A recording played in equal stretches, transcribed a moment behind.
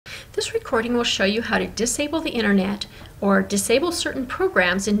This recording will show you how to disable the internet or disable certain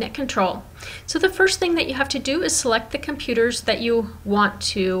programs in NetControl. So the first thing that you have to do is select the computers that you want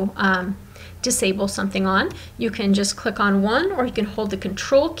to disable something on. You can just click on one, or you can hold the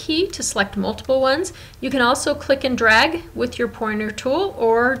Control key to select multiple ones. You can also click and drag with your pointer tool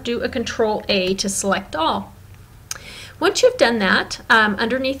or do a Control A to select all. Once you've done that,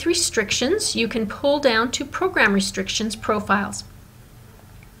 underneath restrictions, you can pull down to program restrictions profiles.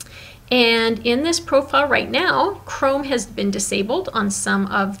 And in this profile right now, Chrome has been disabled on some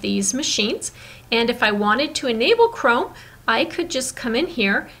of these machines. And if I wanted to enable Chrome, I could just come in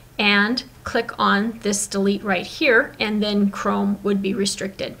here and click on this delete right here, and then Chrome would be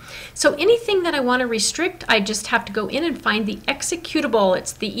restricted. So anything that I want to restrict, I just have to go in and find the executable.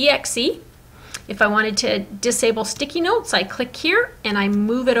 It's the exe. If I wanted to disable sticky notes, I click here and I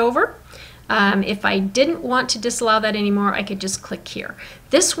move it over. If I didn't want to disallow that anymore, I could just click here.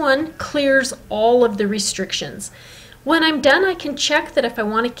 This one clears all of the restrictions. When I'm done, I can check that if I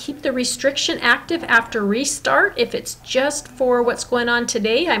want to keep the restriction active after restart. If it's just for what's going on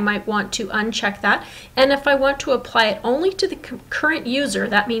today, I might want to uncheck that. And if I want to apply it only to the current user,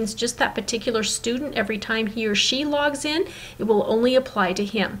 that means just that particular student, every time he or she logs in, it will only apply to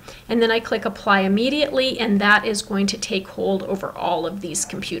him. And then I click apply immediately, and that is going to take hold over all of these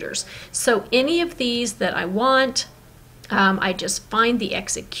computers. So any of these that I want, I just find the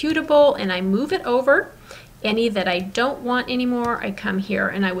executable and I move it over. Any that I don't want anymore, I come here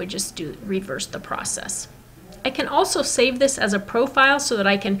and I would just reverse the process. I can also save this as a profile so that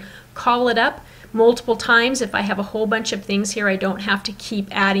I can call it up multiple times. If I have a whole bunch of things here, I don't have to keep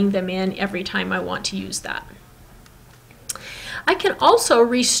adding them in every time I want to use that. I can also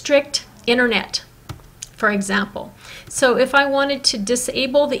restrict internet, for example. So if I wanted to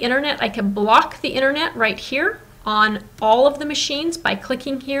disable the internet, I can block the internet right here on all of the machines by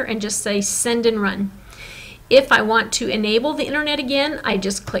clicking here and just say send and run. If I want to enable the internet again, I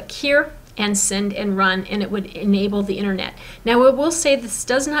just click here and send and run, and it would enable the internet. Now, I will say this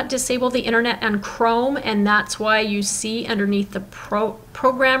does not disable the internet on Chrome, and that's why you see underneath the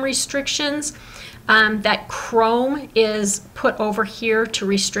program restrictions that Chrome is put over here to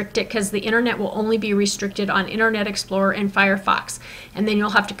restrict it, because the internet will only be restricted on Internet Explorer and Firefox, and then you'll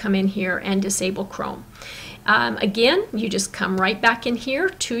have to come in here and disable Chrome. Again, you just come right back in here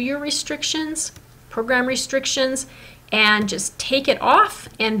to your restrictions, program restrictions, and just take it off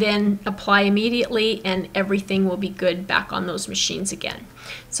and then apply immediately, and everything will be good back on those machines again.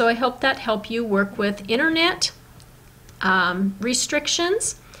 So I hope that helped you work with internet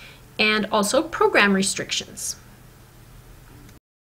restrictions and also program restrictions.